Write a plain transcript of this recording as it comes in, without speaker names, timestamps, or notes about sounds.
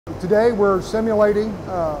Today we're simulating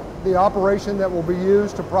the operation that will be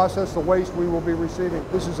used to process the waste we will be receiving.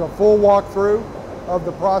 This is a full walkthrough of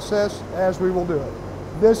the process as we will do it.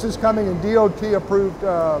 This is coming in DOT approved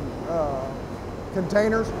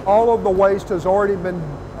containers. All of the waste has already been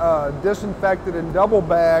disinfected and double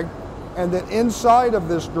bagged, and then inside of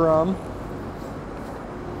this drum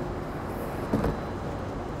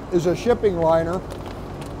is a shipping liner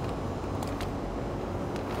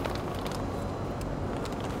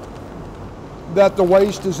that the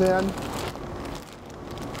waste is in.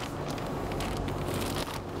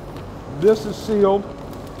 This is sealed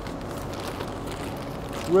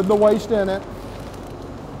with the waste in it.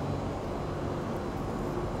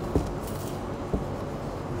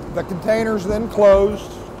 The container's then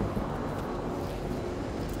closed,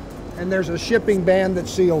 and there's a shipping band that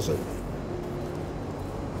seals it.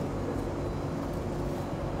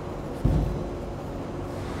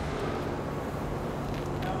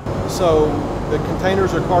 So the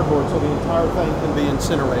containers are cardboard, so the entire thing can be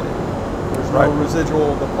incinerated. There's no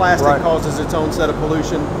residual. The plastic causes its own set of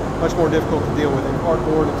pollution, much more difficult to deal with. In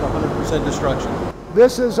cardboard, it's 100% destruction.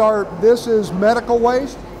 This is medical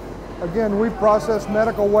waste. Again, we've processed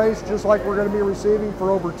medical waste just like we're going to be receiving for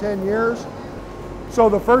over 10 years. So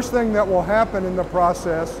the first thing that will happen in the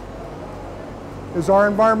process is our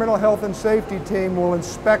environmental health and safety team will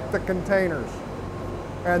inspect the containers.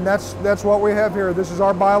 And that's what we have here. This is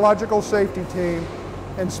our biological safety team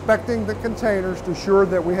inspecting the containers to ensure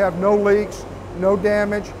that we have no leaks, no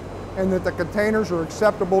damage, and that the containers are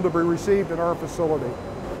acceptable to be received in our facility.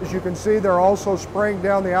 As you can see, they're also spraying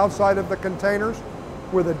down the outside of the containers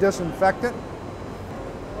with a disinfectant.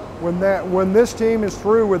 When this team is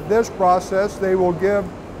through with this process, they will give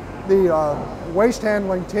the waste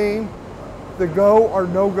handling team the go or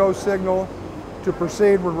no-go signal to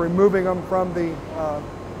proceed with removing them from the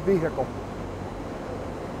vehicle.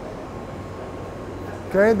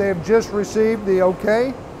 Okay, they've just received the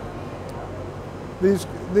okay. These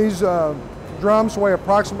drums weigh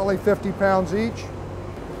approximately 50 pounds each.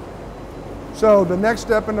 So the next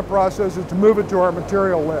step in the process is to move it to our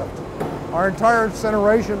material lift. Our entire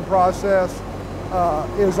incineration process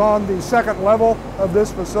is on the second level of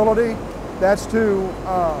this facility. That's to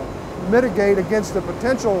mitigate against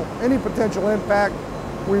any potential impact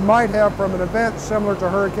we might have from an event similar to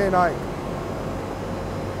Hurricane Ike.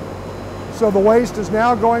 So the waste is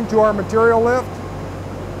now going to our material lift.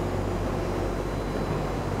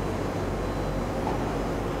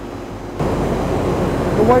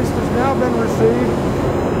 The waste has now been received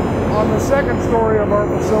on the second story of our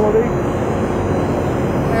facility,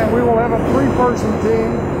 and we will have a 3-person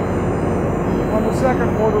team on the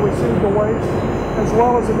second floor to receive the waste, as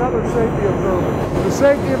well as another safety observer. The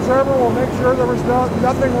safety observer will make sure there was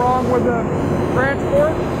nothing wrong with the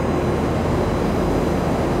transport.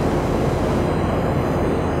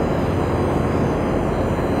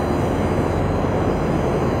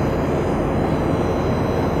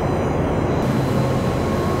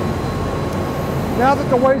 Now that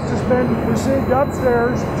the waste has been received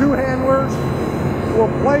upstairs, 2 handlers will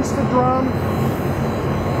place the drum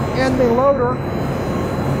in the loader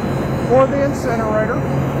for the incinerator.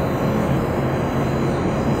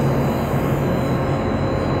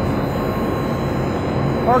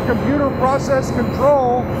 Our computer process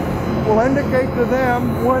control will indicate to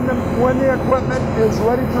them when the equipment is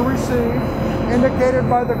ready to receive, indicated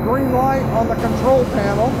by the green light on the control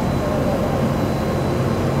panel.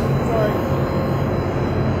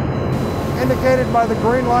 Indicated by the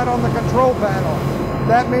green light on the control panel.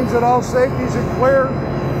 That means that all safeties are clear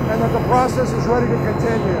and that the process is ready to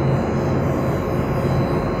continue.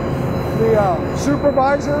 The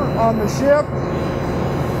supervisor on the ship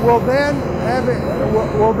will then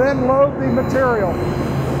load the material.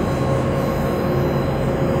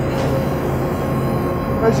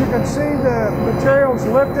 As you can see, the material is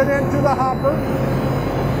lifted into the hopper.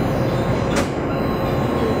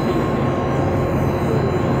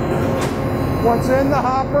 Once in the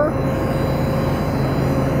hopper,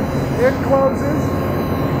 it closes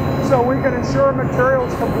so we can ensure material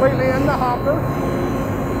is completely in the hopper.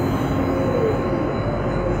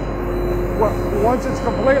 Once it's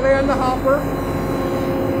completely in the hopper,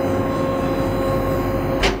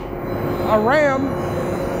 a ram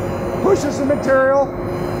pushes the material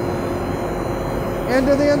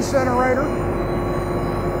into the incinerator,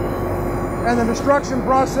 and the destruction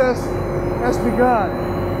process has begun.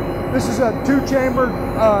 This is a 2-chambered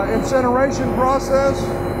incineration process.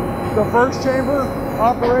 The first chamber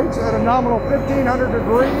operates at a nominal 1,500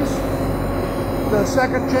 degrees. The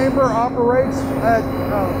second chamber operates at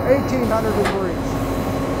 1,800 degrees.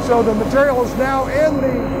 So the material is now in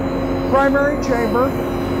the primary chamber.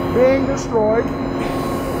 being destroyed.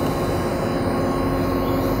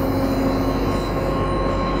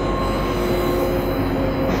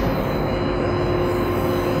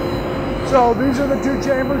 So these are the two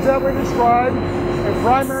chambers that we described, a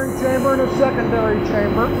primary chamber and a secondary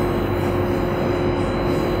chamber.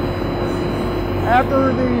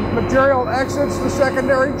 After the material exits the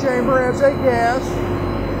secondary chamber as a gas,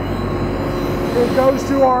 it goes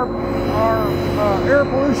to our air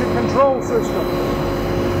pollution control system.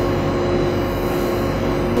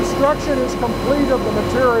 Destruction is complete of the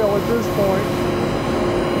material at this point.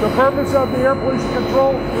 The purpose of the air pollution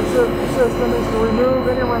control system is to remove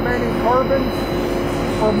any remaining carbon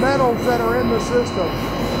or metals that are in the system.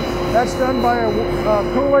 That's done by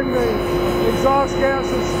cooling the exhaust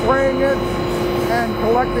gases, spraying it, and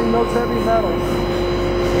collecting those heavy metals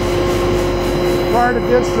prior to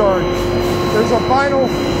discharge. There's a final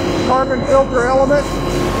carbon filter element.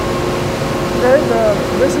 Okay,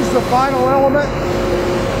 this is the final element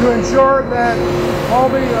to ensure that all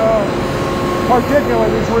the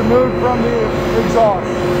particulate is removed from the exhaust.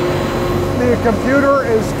 The computer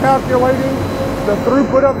is calculating the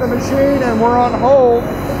throughput of the machine, and we're on hold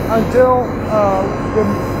until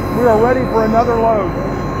we are ready for another load.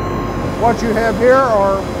 What you have here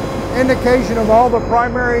are indication of all the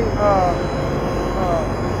primary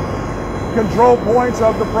control points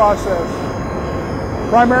of the process.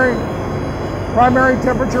 Primary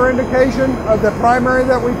temperature indication of the primary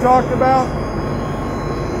that we talked about.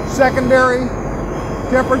 Secondary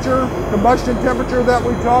temperature, combustion temperature that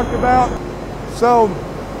we talked about. So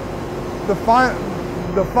the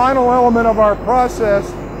final element of our process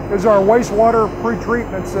is our wastewater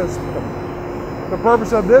pretreatment system. The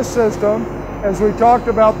purpose of this system, as we talked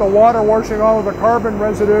about, the water washing all of the carbon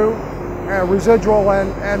residue, residual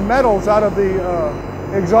and metals out of the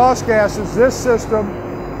exhaust gases, this system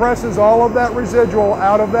presses all of that residual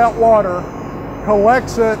out of that water,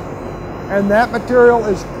 collects it, and that material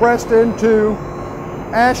is pressed into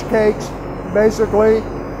ash cakes. Basically,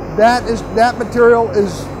 that material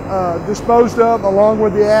is disposed of along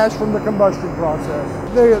with the ash from the combustion process.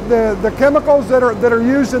 The chemicals that are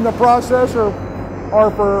used in the process are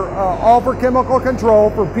all for chemical control.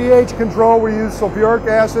 For pH control, we use sulfuric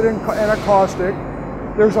acid and a caustic.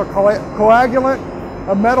 There's a coagulant,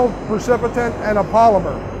 a metal precipitant, and a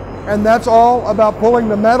polymer. And that's all about pulling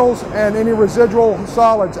the metals and any residual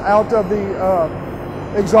solids out of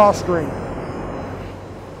the exhaust stream.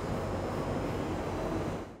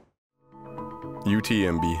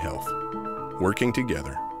 UTMB Health, working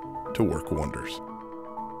together to work wonders.